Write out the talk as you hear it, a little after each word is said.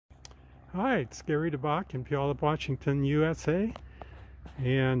Hi, it's Gary DeBach in Puyallup, Washington, USA,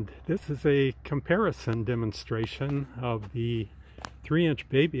 and this is a comparison demonstration of the 3-inch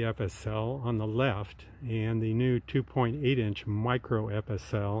baby FSL on the left and the new 2.8-inch micro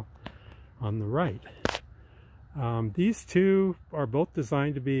FSL on the right. These two are both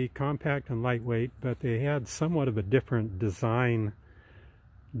designed to be compact and lightweight, but they had somewhat of a different design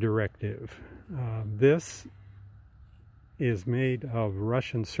directive. This is made of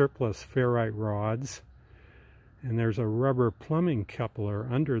Russian surplus ferrite rods, and there's a rubber plumbing coupler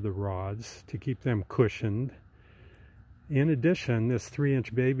under the rods to keep them cushioned. In addition, this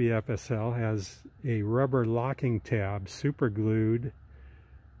 3-inch baby FSL has a rubber locking tab super glued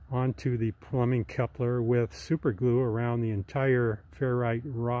onto the plumbing coupler with super glue around the entire ferrite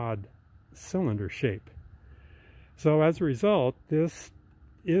rod cylinder shape. So as a result, this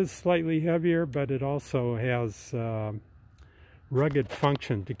is slightly heavier, but it also has rugged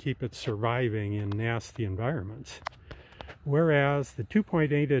function to keep it surviving in nasty environments. Whereas the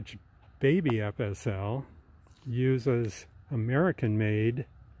 2.8-inch baby FSL uses American-made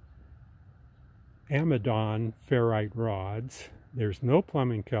Amidon ferrite rods. There's no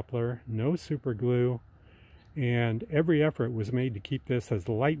plumbing coupler, no super glue, and every effort was made to keep this as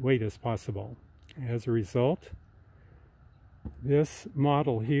lightweight as possible. As a result, this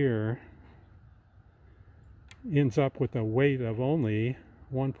model here ends up with a weight of only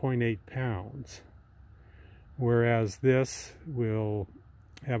 1.8 pounds, whereas this will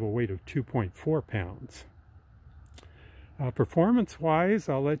have a weight of 2.4 pounds. Performance-wise,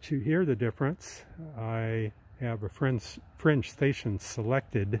 I'll let you hear the difference. I have a fringe station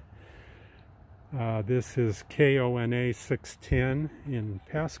selected. This is KONA 610 in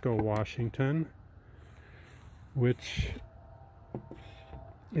Pasco, Washington, which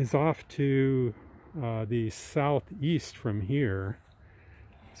is off to the southeast from here.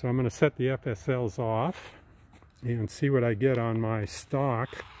 So I'm going to set the FSLs off and see what I get on my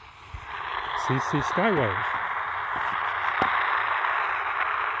stock CC Skywave.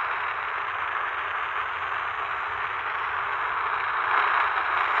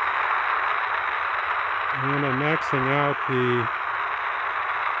 And when I'm maxing out the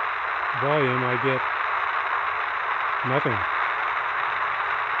volume, I get nothing.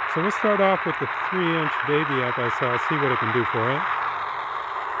 So we'll start off with the 3-inch baby FSL, see what it can do for it.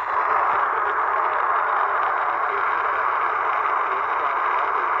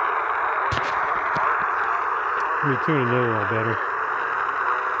 Let me tune it a little better.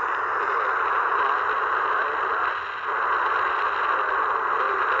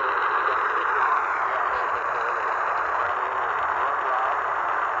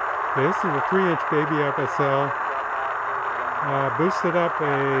 Okay, this is the 3-inch baby FSL. Boosted up a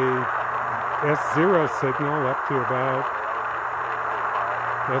S0 signal up to about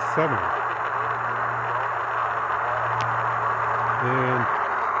S7. And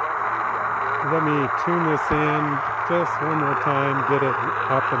let me tune this in just one more time, get it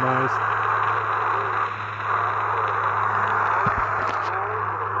optimized.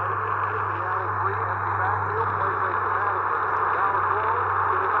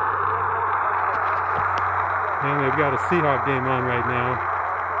 And they've got a Seahawk game on right now.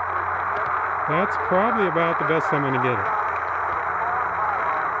 That's probably about the best I'm going to get it.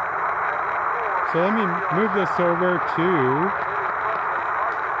 So let me move this over to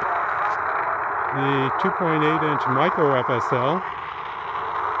the 2.8-inch micro FSL.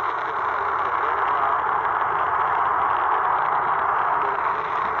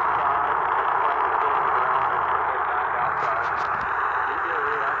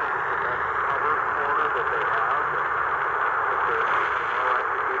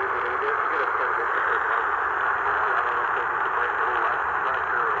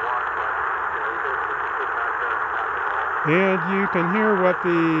 And you can hear what the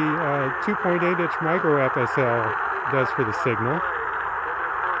 2.8-inch micro FSL does for the signal.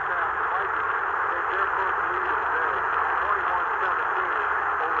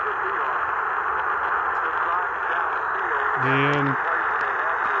 And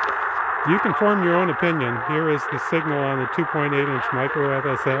you can form your own opinion. Here is the signal on the 2.8-inch micro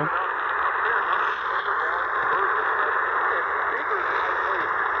FSL.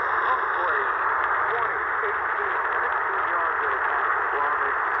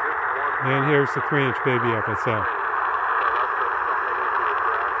 And here's the 3-inch baby FSL.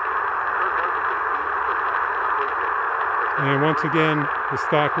 And once again, the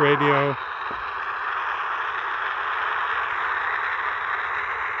stock radio.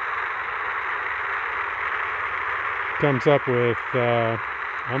 Comes up with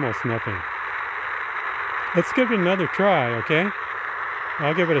almost nothing. Let's give it another try, okay?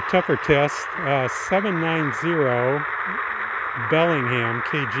 I'll give it a tougher test. 790 Bellingham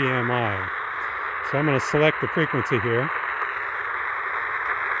KGMI. So I'm going to select the frequency here.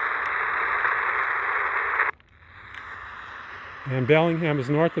 And Bellingham is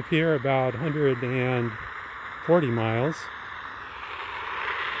north of here about 140 miles.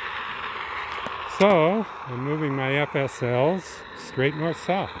 So I'm moving my FSLs straight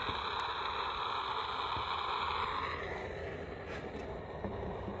north-south.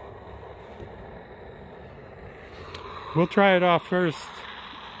 We'll try it off first.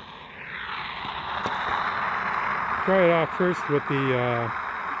 With the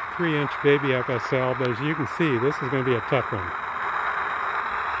 3-inch baby FSL, but as you can see, this is going to be a tough one.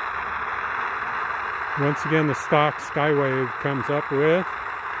 Once again, the stock Skywave comes up with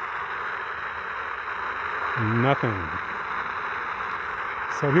nothing.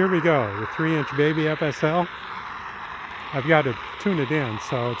 So here we go, the 3-inch baby FSL. I've got to tune it in,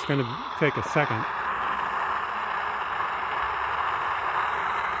 so it's going to take a second.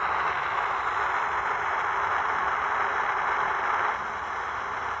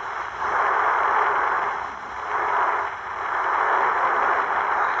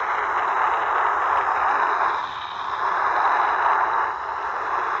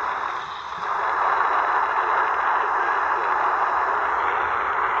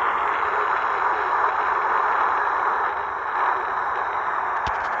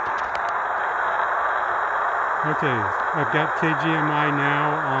 Okay, I've got KGMI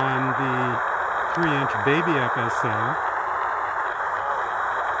now on the 3-inch baby FSL.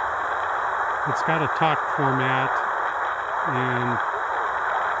 It's got a talk format, and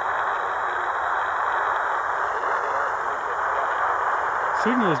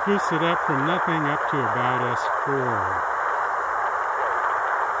signal is boosted up from nothing up to about S4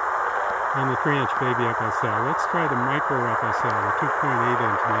 on the 3-inch baby FSL. Let's try the micro FSL, the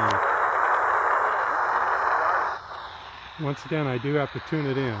 2.8-inch now. Once again, I do have to tune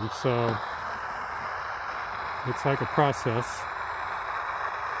it in, so it's like a process.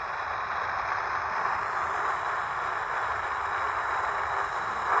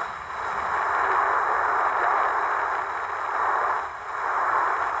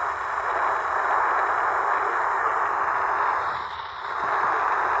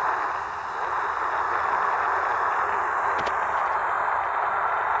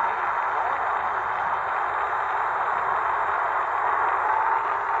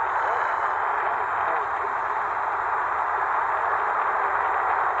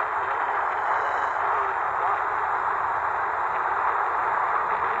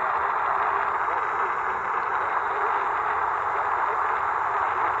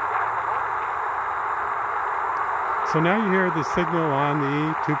 So now you hear the signal on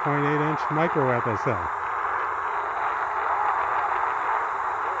the 2.8-inch micro FSL.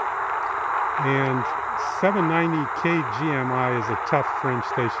 And 790 KGMI is a tough fringe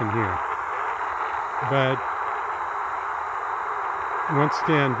station here. But once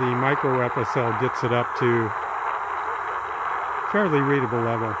again, the micro FSL gets it up to fairly readable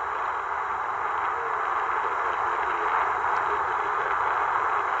level.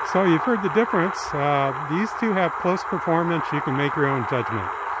 So you've heard the difference. These two have close performance. You can make your own judgment.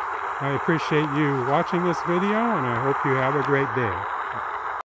 I appreciate you watching this video, and I hope you have a great day.